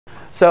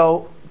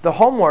So the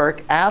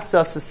homework asks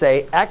us to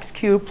say x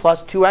cubed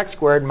plus 2x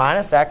squared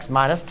minus x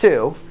minus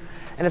 2.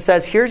 And it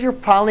says, here's your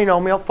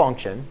polynomial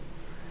function.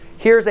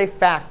 Here's a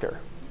factor.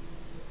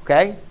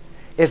 Okay?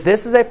 If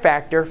this is a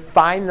factor,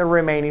 find the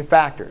remaining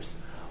factors.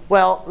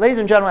 Well, ladies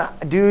and gentlemen,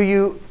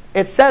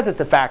 it says it's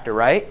a factor,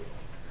 right?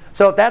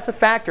 So if that's a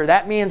factor,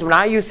 that means when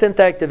I use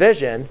synthetic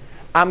division,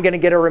 I'm going to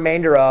get a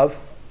remainder of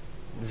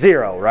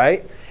 0,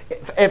 right?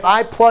 If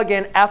I plug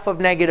in f of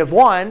negative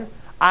 1,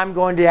 I'm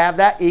going to have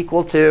that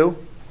equal to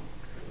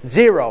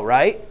 0,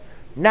 right?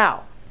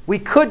 Now, we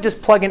could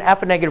just plug in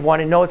f of negative 1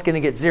 and know it's going to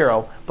get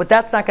 0. But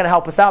that's not going to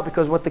help us out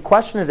because what the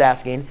question is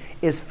asking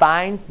is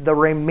find the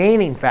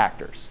remaining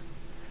factors.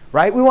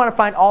 Right? We want to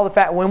find all the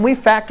factors. When we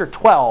factor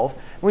 12,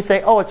 and we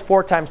say, oh, it's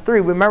 4 times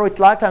 3. Remember,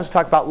 a lot of times we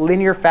talk about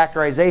linear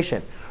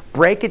factorization.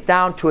 Break it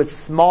down to its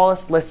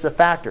smallest list of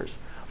factors.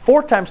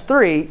 4 times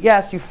 3,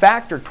 yes, you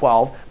factored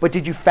 12. But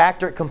did you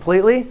factor it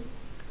completely?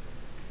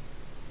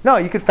 No,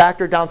 you could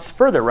factor it down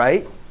further,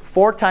 right?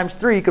 4 times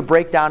 3, you could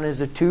break down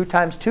into 2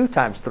 times 2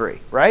 times 3,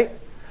 right?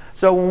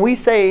 So when we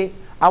say,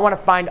 I want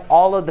to find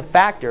all of the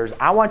factors,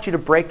 I want you to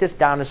break this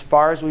down as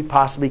far as we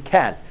possibly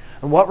can.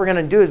 And what we're going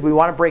to do is we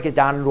want to break it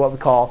down into what we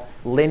call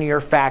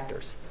linear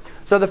factors.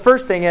 So the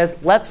first thing is,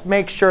 let's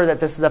make sure that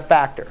this is a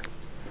factor.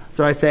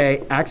 So I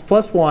say x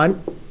plus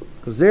 1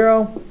 equals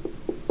 0.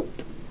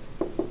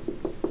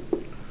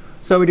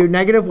 So we do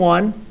negative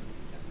 1,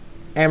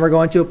 and we're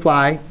going to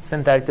apply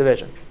synthetic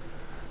division.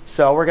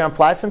 So we're going to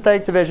apply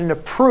synthetic division to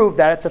prove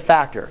that it's a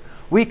factor.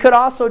 We could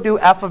also do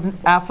f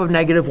of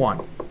negative 1.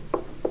 All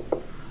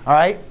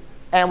right?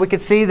 And we could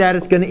see that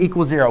it's going to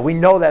equal 0. We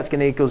know that's going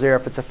to equal 0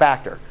 if it's a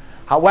factor.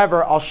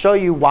 However, I'll show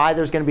you why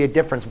there's going to be a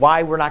difference,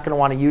 why we're not going to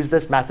want to use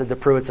this method to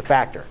prove it's a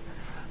factor.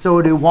 So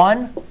we'll do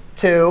 1,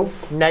 2,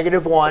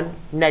 negative 1,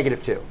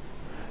 negative 2.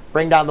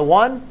 Bring down the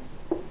 1.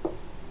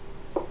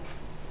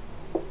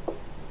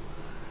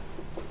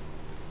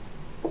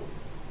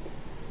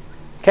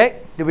 OK,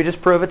 did we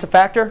just prove it's a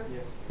factor?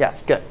 Yes.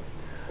 Yes, good.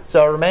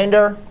 So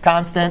remainder,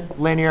 constant,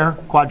 linear,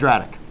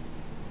 quadratic.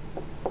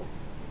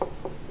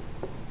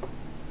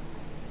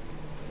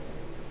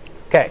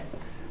 OK.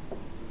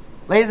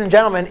 Ladies and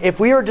gentlemen, if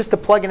we were just to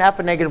plug in f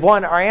of negative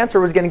 1, our answer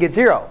was going to get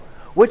 0,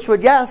 which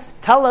would, yes,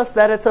 tell us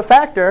that it's a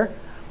factor,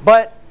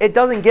 but it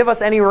doesn't give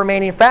us any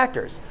remaining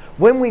factors.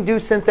 When we do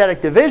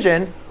synthetic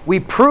division, we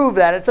prove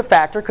that it's a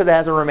factor because it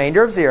has a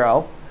remainder of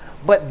 0.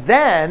 But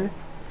then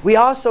we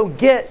also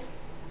get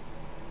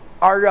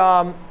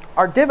our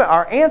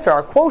answer,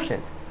 our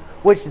quotient,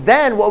 which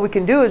then what we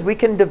can do is we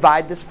can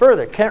divide this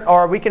further,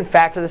 or we can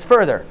factor this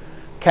further.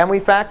 Can we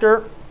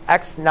factor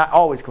x? Not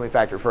always can we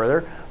factor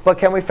further. But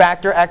can we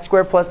factor x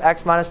squared plus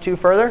x minus 2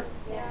 further?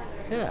 Yeah.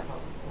 Yeah.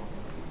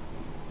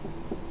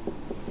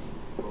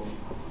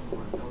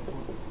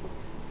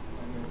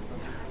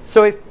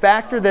 So we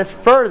factor this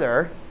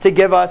further to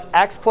give us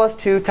x plus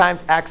 2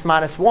 times x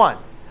minus 1.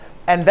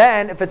 And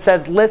then if it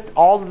says list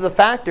all of the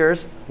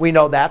factors, we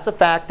know that's a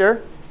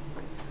factor.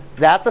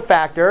 That's a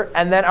factor.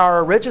 And then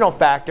our original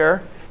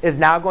factor is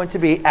now going to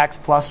be x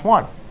plus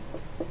 1.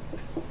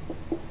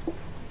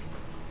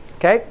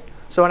 OK?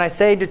 So when I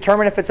say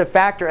determine if it's a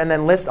factor and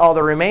then list all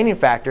the remaining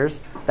factors,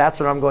 that's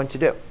what I'm going to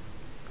do.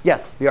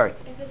 Yes, Viori?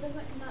 If it doesn't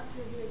come out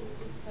to 0, you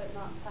just put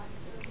not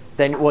factor.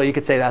 Then, well, you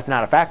could say that's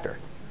not a factor.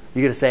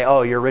 You could say,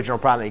 oh, your original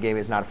problem that you gave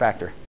me is not a factor.